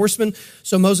upon their horsemen.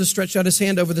 So Moses stretched out his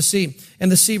hand over the sea, and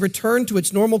the sea returned to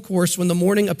its normal course when the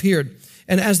morning appeared.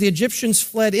 And as the Egyptians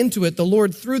fled into it, the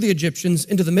Lord threw the Egyptians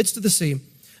into the midst of the sea.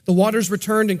 The waters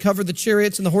returned and covered the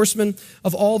chariots and the horsemen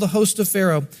of all the host of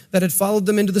Pharaoh that had followed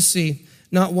them into the sea.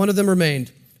 Not one of them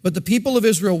remained. But the people of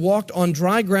Israel walked on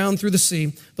dry ground through the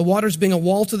sea, the waters being a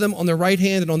wall to them on their right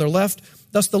hand and on their left.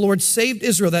 Thus the Lord saved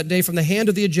Israel that day from the hand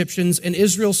of the Egyptians, and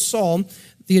Israel saw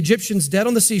the Egyptians dead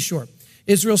on the seashore.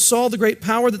 Israel saw the great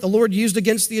power that the Lord used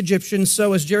against the Egyptians.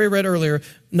 So, as Jerry read earlier,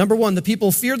 number one, the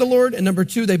people feared the Lord, and number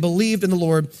two, they believed in the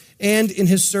Lord and in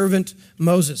his servant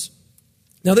Moses.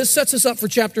 Now, this sets us up for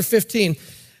chapter 15.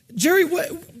 Jerry,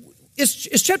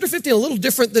 is chapter 15 a little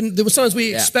different than sometimes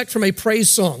we expect from a praise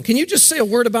song? Can you just say a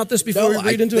word about this before we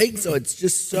read into it? I think so. It's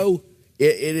just so,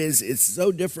 it's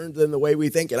so different than the way we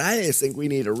think. And I just think we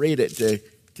need to read it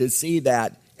to see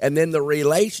that. And then the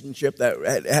relationship that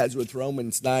it has with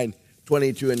Romans 9,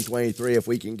 22 and 23, if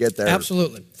we can get there.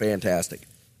 Absolutely. Fantastic.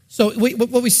 So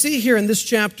what we see here in this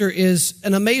chapter is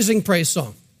an amazing praise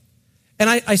song. And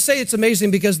I say it's amazing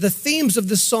because the themes of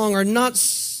this song are not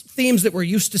themes that we're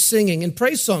used to singing in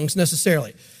praise songs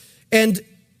necessarily. And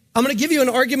I'm going to give you an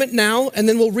argument now, and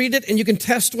then we'll read it, and you can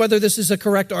test whether this is a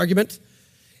correct argument.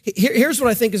 Here's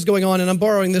what I think is going on, and I'm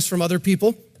borrowing this from other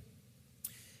people.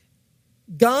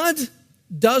 God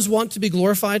does want to be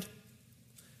glorified,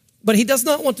 but he does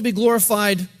not want to be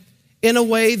glorified in a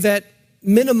way that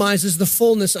minimizes the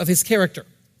fullness of his character.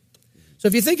 So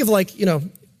if you think of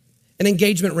an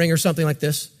engagement ring or something like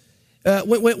this,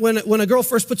 when a girl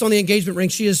first puts on the engagement ring,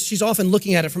 she's often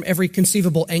looking at it from every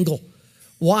conceivable angle.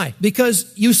 Why?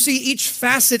 Because you see each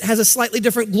facet has a slightly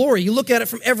different glory. You look at it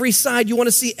from every side. You want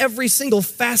to see every single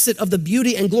facet of the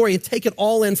beauty and glory and take it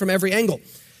all in from every angle.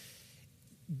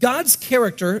 God's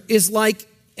character is like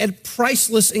a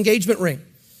priceless engagement ring.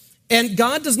 And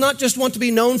God does not just want to be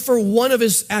known for one of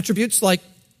his attributes like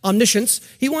omniscience.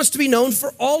 He wants to be known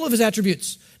for all of his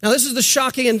attributes. Now, this is the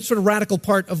shocking and sort of radical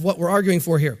part of what we're arguing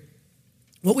for here.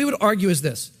 What we would argue is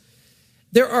this.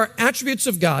 There are attributes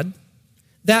of God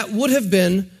that would have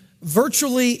been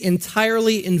virtually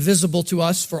entirely invisible to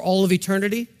us for all of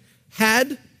eternity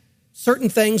had certain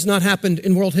things not happened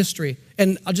in world history.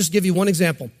 And I'll just give you one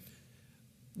example.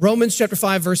 Romans chapter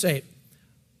 5, verse 8.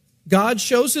 God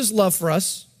shows his love for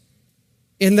us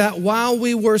in that while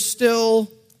we were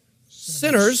still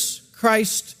sinners,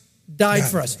 Christ died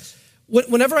for us.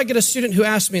 Whenever I get a student who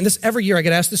asks me, and every year I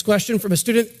get asked this question from a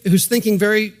student who's thinking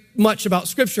very much about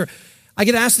Scripture, I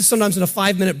get asked this sometimes in a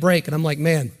 5-minute break, and I'm like,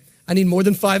 man, I need more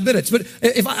than 5 minutes. But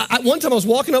if one time I was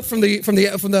walking up from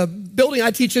the building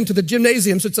I teach into the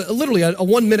gymnasium, so it's literally a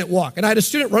 1-minute walk, and I had a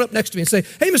student run up next to me and say,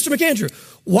 hey, Mr. McAndrew,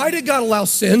 why did God allow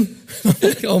sin? I'm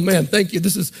like, oh man, thank you.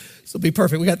 This will be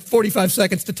perfect. We got 45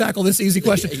 seconds to tackle this easy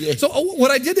question. Yeah. So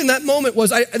what I did in that moment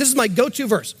was, this is my go-to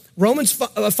verse, Romans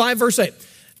 5, verse 8.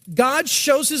 God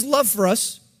shows his love for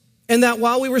us, and that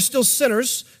while we were still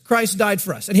sinners, Christ died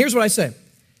for us. And here's what I say.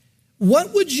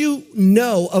 What would you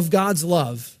know of God's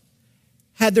love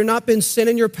had there not been sin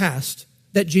in your past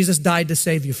that Jesus died to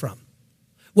save you from?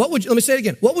 Let me say it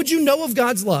again. What would you know of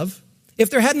God's love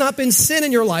if there had not been sin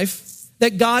in your life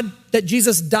that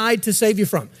Jesus died to save you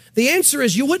from? The answer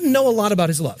is you wouldn't know a lot about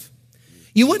his love.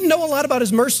 You wouldn't know a lot about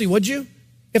his mercy, would you?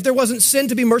 If there wasn't sin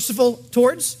to be merciful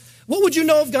towards? What would you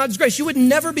know of God's grace? You would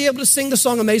never be able to sing the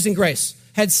song Amazing Grace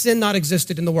had sin not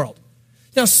existed in the world.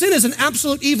 Now, sin is an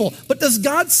absolute evil, but does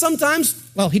God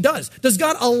sometimes, well, he does. Does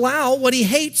God allow what he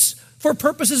hates for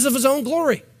purposes of his own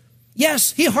glory?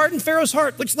 Yes, he hardened Pharaoh's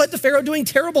heart, which led to Pharaoh doing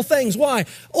terrible things. Why?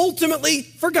 Ultimately,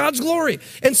 for God's glory.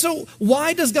 And so,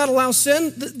 why does God allow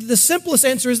sin? The simplest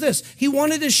answer is this. He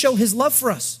wanted to show his love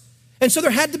for us. And so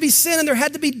there had to be sin and there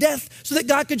had to be death so that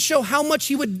God could show how much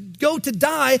he would go to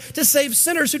die to save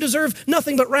sinners who deserve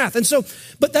nothing but wrath. And so,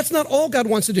 but that's not all God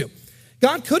wants to do.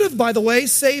 God could have, by the way,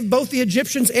 saved both the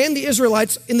Egyptians and the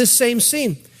Israelites in this same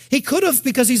scene. He could have,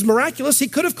 because he's miraculous, he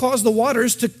could have caused the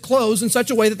waters to close in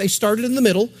such a way that they started in the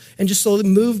middle and just slowly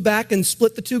moved back and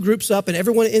split the two groups up, and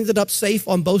everyone ended up safe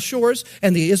on both shores,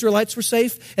 and the Israelites were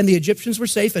safe, and the Egyptians were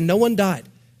safe, and no one died.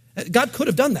 God could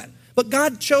have done that, but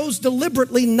God chose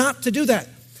deliberately not to do that.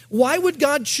 Why would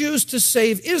God choose to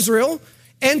save Israel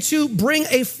and to bring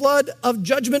a flood of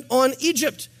judgment on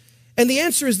Egypt? And the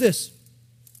answer is this.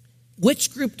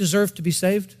 Which group deserved to be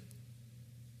saved?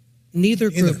 Neither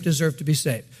group deserved to be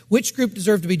saved. Which group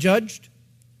deserved to be judged?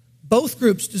 Both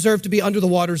groups deserve to be under the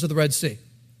waters of the Red Sea.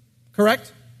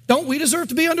 Correct? Don't we deserve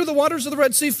to be under the waters of the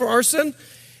Red Sea for our sin?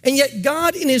 And yet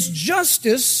God, in his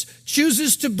justice,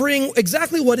 chooses to bring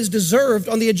exactly what is deserved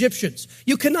on the Egyptians.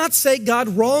 You cannot say God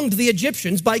wronged the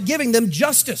Egyptians by giving them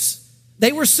justice.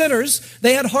 They were sinners,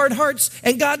 they had hard hearts,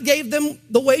 and God gave them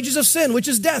the wages of sin, which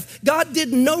is death. God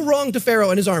did no wrong to Pharaoh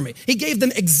and his army. He gave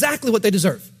them exactly what they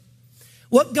deserve.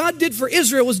 What God did for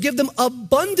Israel was give them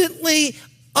abundantly,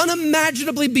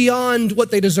 unimaginably beyond what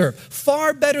they deserve,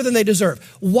 far better than they deserve.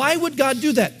 Why would God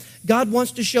do that? God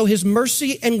wants to show his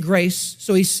mercy and grace,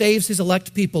 so he saves his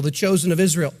elect people, the chosen of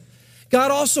Israel.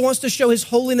 God also wants to show his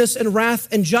holiness and wrath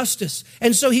and justice,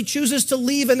 and so he chooses to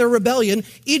leave in their rebellion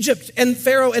Egypt and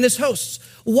Pharaoh and his hosts.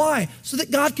 Why? So that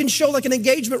God can show like an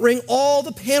engagement ring all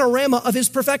the panorama of his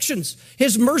perfections.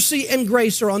 His mercy and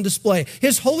grace are on display.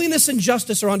 His holiness and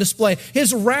justice are on display.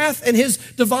 His wrath and his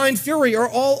divine fury are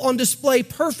all on display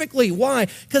perfectly. Why?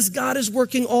 Because God is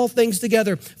working all things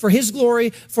together for his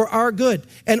glory, for our good.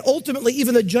 And ultimately,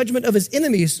 even the judgment of his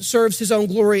enemies serves his own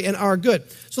glory and our good.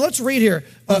 So let's read here.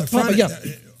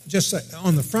 Just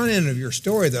on the front end of your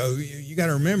story, though, you got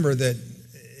to remember that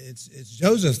it's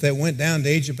Joseph that went down to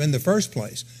Egypt in the first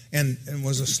place and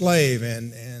was a slave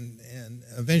and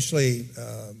eventually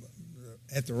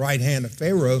at the right hand of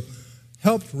Pharaoh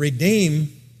helped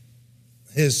redeem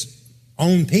his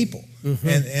own people. Mm-hmm.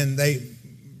 And they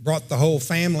brought the whole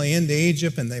family into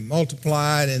Egypt and they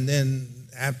multiplied, and then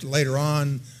later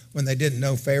on when they didn't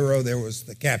know Pharaoh, there was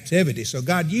the captivity. So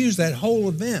God used that whole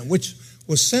event, which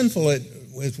was sinful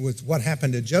with what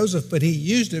happened to Joseph, but he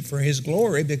used it for his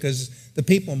glory because the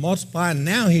people multiplied, and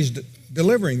now he's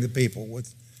delivering the people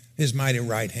with his mighty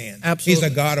right hand. Absolutely.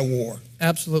 He's a God of war.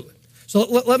 Absolutely. So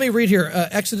let me read here,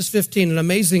 Exodus 15, an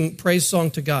amazing praise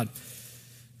song to God.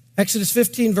 Exodus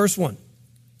 15, verse 1.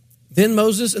 Then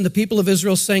Moses and the people of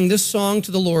Israel sang this song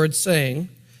to the Lord, saying,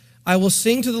 I will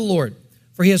sing to the Lord,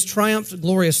 for he has triumphed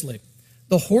gloriously.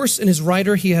 The horse and his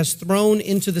rider he has thrown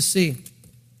into the sea.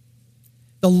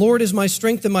 The Lord is my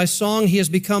strength and my song. He has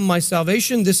become my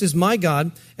salvation. This is my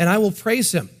God, and I will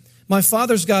praise him. My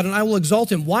father's God, and I will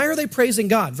exalt him. Why are they praising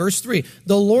God? Verse 3,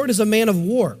 the Lord is a man of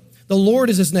war. The Lord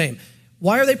is his name.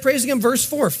 Why are they praising him? Verse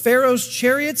 4, Pharaoh's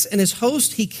chariots and his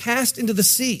host he cast into the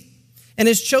sea, and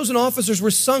his chosen officers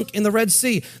were sunk in the Red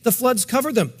Sea. The floods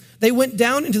covered them. They went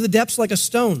down into the depths like a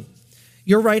stone.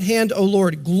 Your right hand, O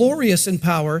Lord, glorious in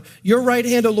power. Your right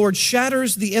hand, O Lord,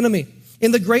 shatters the enemy.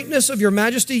 In the greatness of your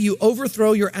majesty, you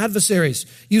overthrow your adversaries.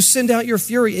 You send out your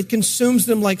fury. It consumes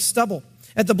them like stubble.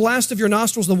 At the blast of your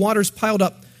nostrils, the waters piled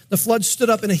up. The floods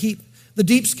stood up in a heap. The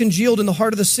deeps congealed in the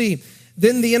heart of the sea.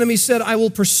 Then the enemy said, I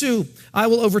will pursue. I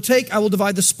will overtake. I will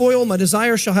divide the spoil. My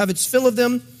desire shall have its fill of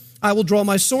them. I will draw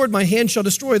my sword. My hand shall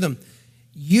destroy them.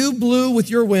 You blew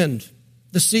with your wind.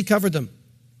 The sea covered them.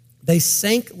 They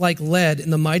sank like lead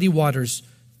in the mighty waters.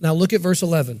 Now look at verse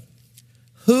 11.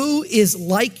 Who is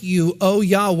like you, O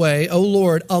Yahweh, O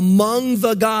Lord, among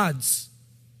the gods?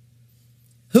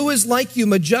 Who is like you,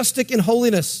 majestic in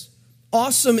holiness,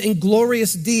 awesome in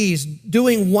glorious deeds,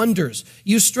 doing wonders?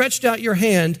 You stretched out your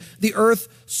hand, the earth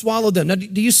swallowed them. Now,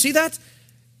 do you see that?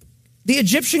 The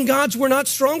Egyptian gods were not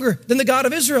stronger than the God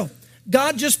of Israel.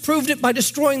 God just proved it by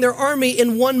destroying their army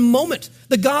in one moment.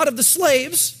 The God of the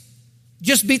slaves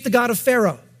just beat the God of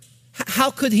Pharaoh.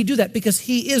 How could he do that? Because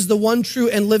he is the one true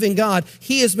and living God.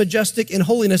 He is majestic in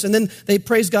holiness. And then they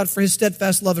praise God for his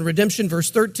steadfast love and redemption. Verse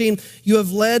 13, you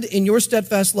have led in your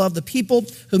steadfast love the people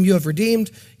whom you have redeemed.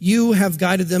 You have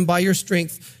guided them by your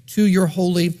strength to your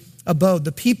holy abode.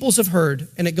 The peoples have heard,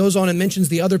 and it goes on and mentions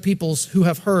the other peoples who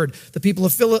have heard. The people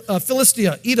of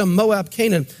Philistia, Edom, Moab,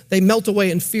 Canaan, they melt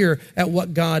away in fear at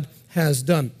what God has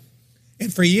done.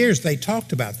 And for years they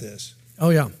talked about this. Oh,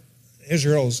 yeah.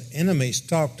 Israel's enemies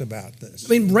talked about this.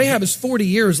 I mean, Rahab is 40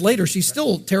 years later. She's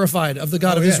still terrified of the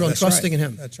God of Israel and trusting in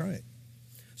him. That's right.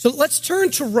 So let's turn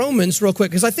to Romans real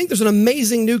quick, because I think there's an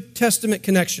amazing New Testament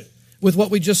connection with what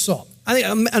we just saw. I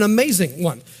think an amazing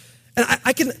one. And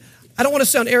I don't want to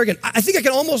sound arrogant. I think I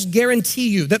can almost guarantee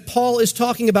you that Paul is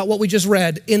talking about what we just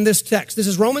read in this text. This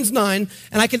is Romans 9,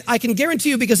 and I can guarantee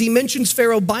you because he mentions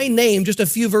Pharaoh by name just a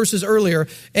few verses earlier,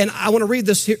 and I want to read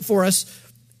this here for us.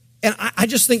 And I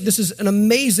just think this is an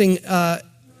amazing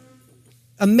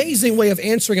way of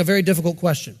answering a very difficult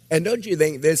question. And don't you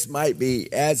think this might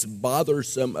be as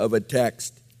bothersome of a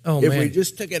text if we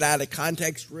just took it out of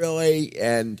context, really,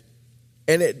 and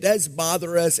it does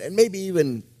bother us, and maybe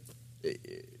even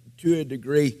to a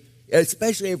degree,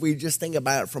 especially if we just think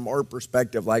about it from our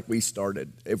perspective like we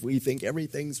started. If we think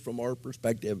everything's from our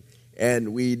perspective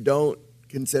and we don't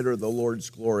consider the Lord's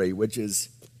glory, which is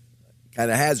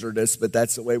kind of hazardous, but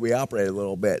that's the way we operate a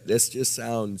little bit. This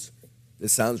sounds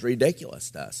ridiculous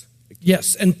to us.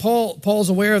 Yes, and Paul's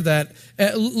aware of that.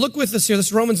 Look with us here. This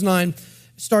is Romans 9,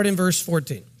 start in verse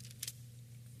 14.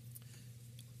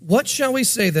 What shall we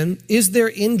say then? Is there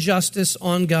injustice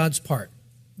on God's part?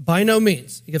 By no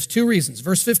means. He gives two reasons.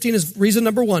 Verse 15 is reason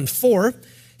number 1. For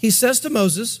he says to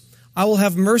Moses, I will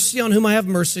have mercy on whom I have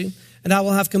mercy, and I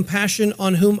will have compassion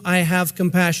on whom I have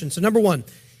compassion. So number 1,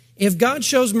 if God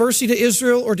shows mercy to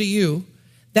Israel or to you,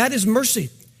 that is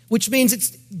mercy, which means it's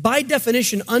by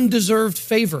definition undeserved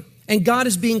favor. And God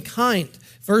is being kind.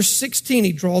 Verse 16,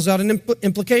 he draws out an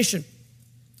implication.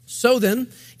 So then,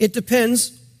 it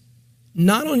depends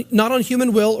not on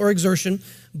human will or exertion,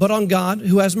 but on God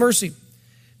who has mercy.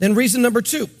 Then reason number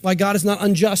 2, why God is not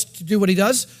unjust to do what he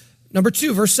does. Number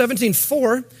 2, verse 17,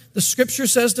 for the scripture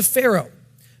says to Pharaoh,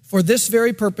 for this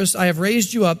very purpose I have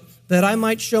raised you up, that I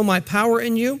might show my power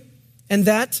in you, and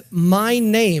that my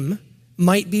name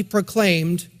might be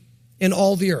proclaimed in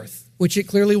all the earth, which it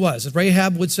clearly was. As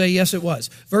Rahab would say, yes, it was.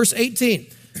 Verse 18,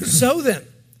 so then,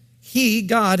 he,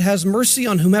 God, has mercy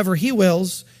on whomever he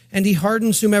wills, and he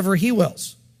hardens whomever he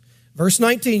wills. Verse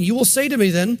 19, you will say to me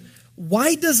then,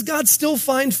 why does God still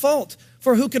find fault?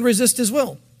 For who can resist his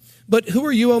will? But who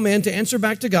are you, O man, to answer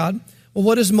back to God? Well,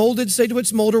 what is molded, say to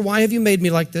its molder, why have you made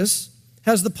me like this?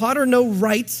 Has the potter no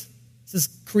right, this is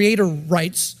creator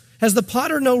rights, has the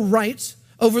potter no right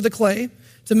over the clay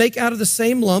to make out of the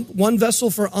same lump one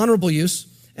vessel for honorable use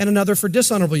and another for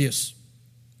dishonorable use?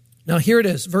 Now here it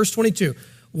is, verse 22.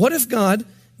 What if God,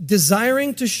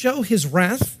 desiring to show his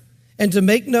wrath and to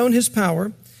make known his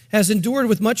power, has endured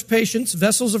with much patience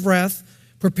vessels of wrath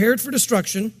prepared for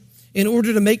destruction in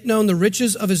order to make known the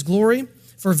riches of his glory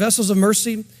for vessels of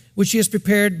mercy, which he has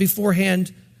prepared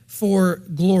beforehand for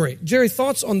glory? Jerry,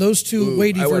 thoughts on those two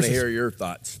weighty verses? I want to hear your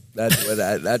thoughts.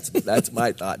 That's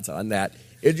my thoughts on that.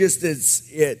 It just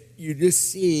is you just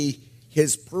see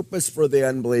his purpose for the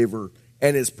unbeliever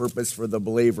and his purpose for the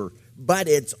believer, but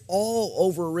it's all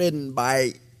overridden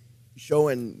by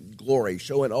showing glory,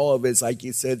 showing all of his, like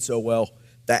you said so well,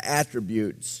 the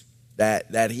attributes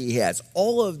that he has.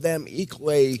 All of them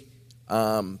equally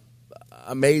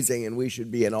amazing, and we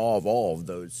should be in awe of all of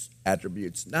those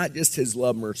attributes, not just his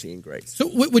love, mercy, and grace. So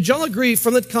would y'all agree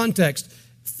from the context,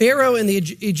 Pharaoh and the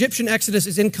Egyptian Exodus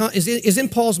is in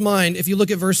Paul's mind? If you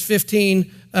look at verse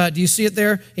 15, do you see it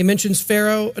there? He mentions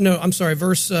Pharaoh. No, I'm sorry,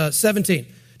 verse 17. Do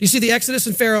you see the Exodus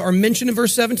and Pharaoh are mentioned in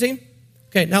verse 17?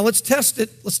 Okay, now let's test it.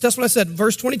 Let's test what I said.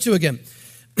 Verse 22 again.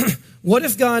 What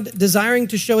if God, desiring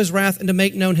to show his wrath and to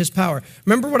make known his power?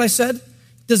 Remember what I said?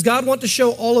 Does God want to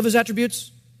show all of his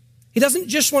attributes? He doesn't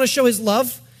just want to show his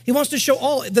love. He wants to show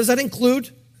all. Does that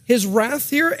include his wrath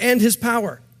here and his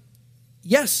power?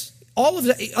 Yes. All of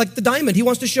that, like the diamond, he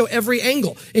wants to show every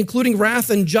angle, including wrath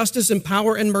and justice and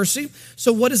power and mercy.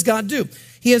 So what does God do?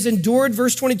 He has endured,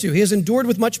 verse 22, he has endured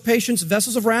with much patience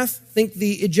vessels of wrath. Think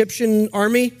the Egyptian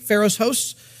army, Pharaoh's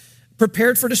hosts,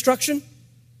 prepared for destruction.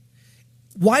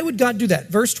 Why would God do that?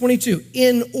 Verse 22,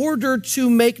 in order to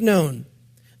make known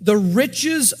the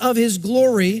riches of his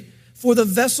glory for the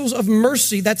vessels of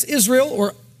mercy, that's Israel,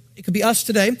 or it could be us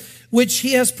today, which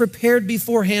he has prepared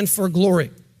beforehand for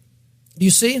glory. Do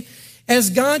you see?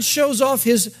 As God shows off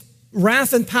his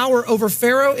wrath and power over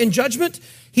Pharaoh in judgment,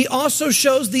 he also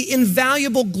shows the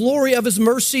invaluable glory of his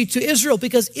mercy to Israel,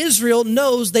 because Israel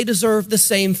knows they deserve the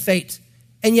same fate.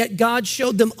 And yet God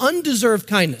showed them undeserved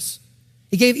kindness.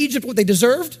 He gave Egypt what they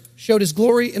deserved, showed his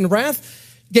glory and wrath,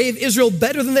 gave Israel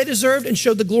better than they deserved, and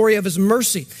showed the glory of his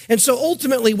mercy. And so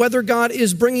ultimately, whether God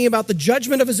is bringing about the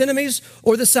judgment of his enemies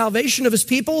or the salvation of his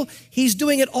people, he's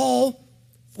doing it all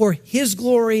for his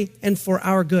glory and for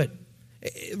our good.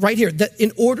 Right here, that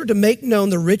in order to make known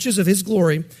the riches of his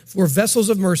glory for vessels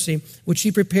of mercy, which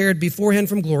he prepared beforehand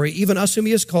from glory, even us whom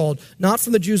he has called, not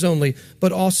from the Jews only,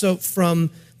 but also from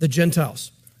the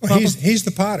Gentiles. Well, he's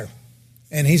the potter,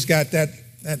 and he's got that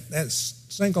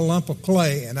single lump of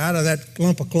clay, and out of that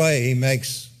lump of clay, he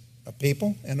makes a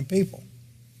people and a people.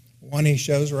 One he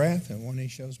shows wrath and one he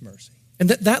shows mercy. And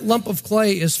that lump of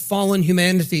clay is fallen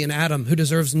humanity in Adam, who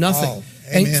deserves nothing. Oh,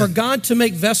 and amen. for God to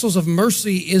make vessels of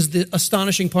mercy is the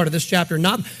astonishing part of this chapter.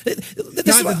 Not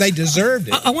that they deserved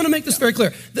it. I want to make this very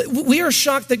clear. We are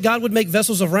shocked that God would make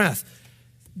vessels of wrath.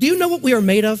 Do you know what we are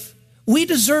made of? We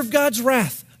deserve God's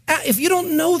wrath. If you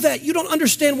don't know that, you don't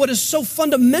understand what is so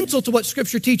fundamental to what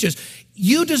Scripture teaches.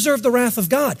 You deserve the wrath of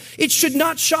God. It should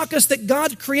not shock us that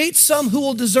God creates some who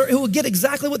will get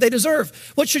exactly what they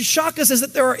deserve. What should shock us is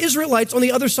that there are Israelites on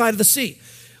the other side of the sea.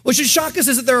 What should shock us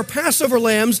is that there are Passover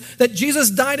lambs, that Jesus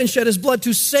died and shed his blood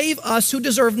to save us who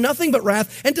deserve nothing but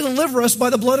wrath and to deliver us by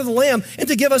the blood of the Lamb and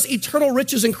to give us eternal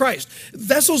riches in Christ.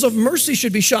 Vessels of mercy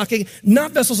should be shocking,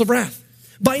 not vessels of wrath.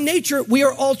 By nature, we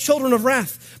are all children of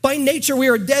wrath. By nature, we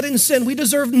are dead in sin. We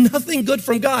deserve nothing good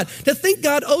from God. To think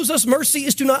God owes us mercy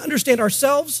is to not understand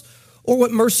ourselves or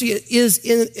what mercy is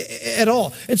at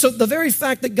all. And so the very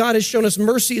fact that God has shown us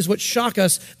mercy is what shock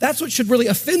us. That's what should really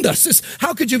offend us, is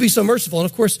how could you be so merciful? And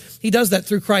of course, he does that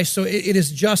through Christ. So it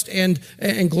is just and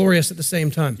glorious at the same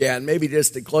time. Yeah, and maybe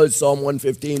just to close Psalm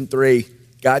 115:3,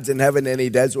 God's in heaven and he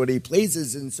does what he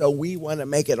pleases. And so we want to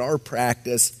make it our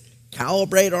practice,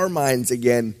 calibrate our minds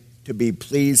again to be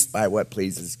pleased by what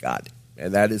pleases God.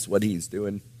 And that is what he's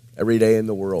doing every day in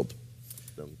the world.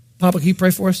 So. Papa, can you pray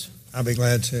for us? I'll be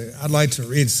glad to. I'd like to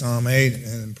read Psalm 8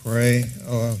 and pray.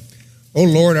 O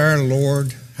Lord, our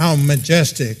Lord, how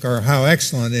majestic or how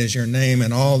excellent is your name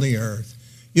in all the earth.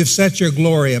 You've set your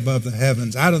glory above the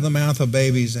heavens. Out of the mouth of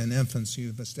babies and infants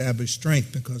you've established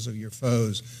strength because of your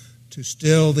foes, to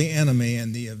still the enemy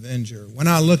and the avenger. When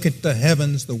I look at the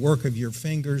heavens, the work of your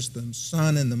fingers, the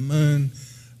sun and the moon,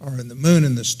 or the moon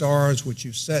and the stars which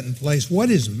you've set in place, what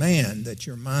is man that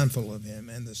you're mindful of him,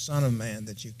 and the son of man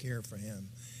that you care for him?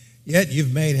 Yet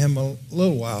you've made him a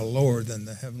little while lower than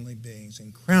the heavenly beings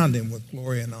and crowned him with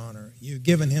glory and honor. You've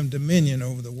given him dominion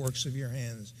over the works of your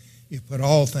hands. You've put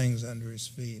all things under his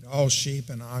feet, all sheep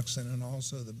and oxen, and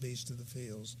also the beasts of the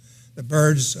fields, the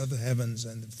birds of the heavens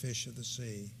and the fish of the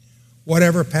sea,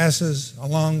 whatever passes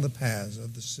along the paths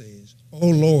of the seas. O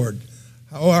Lord,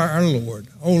 our Lord,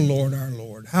 O Lord, our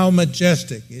Lord, how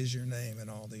majestic is your name in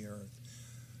all the earth.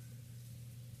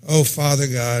 Oh, Father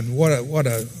God, what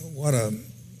a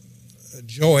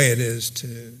joy it is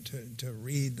to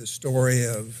reread the story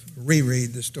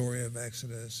of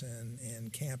Exodus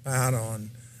and camp out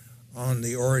on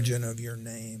the origin of your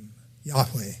name,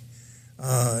 Yahweh,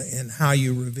 and how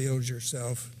you revealed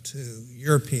yourself to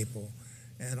your people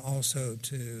and also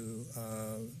to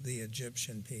the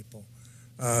Egyptian people.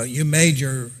 You made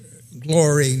your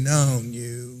glory known.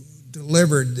 You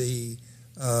delivered the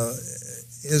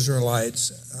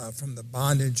Israelites from the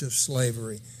bondage of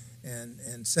slavery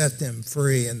and set them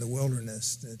free in the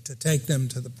wilderness to take them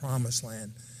to the promised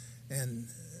land. And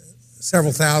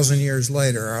several thousand years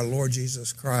later, our Lord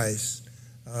Jesus Christ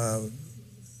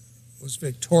was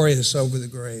victorious over the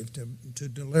grave to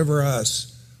deliver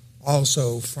us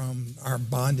also from our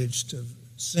bondage to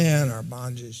sin, our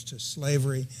bondage to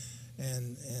slavery,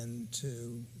 and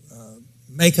to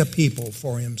make a people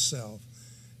for himself.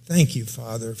 Thank you,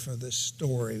 Father, for this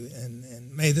story,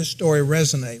 and may this story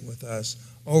resonate with us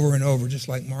over and over, just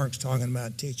like Mark's talking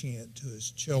about teaching it to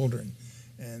his children.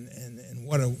 And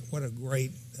what a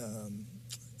great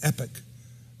epic.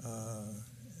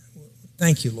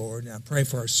 Thank you, Lord. And I pray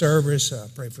for our service. I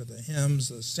pray for the hymns,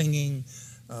 the singing,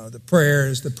 the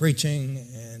prayers, the preaching,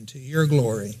 and to your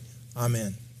glory.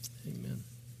 Amen. Amen.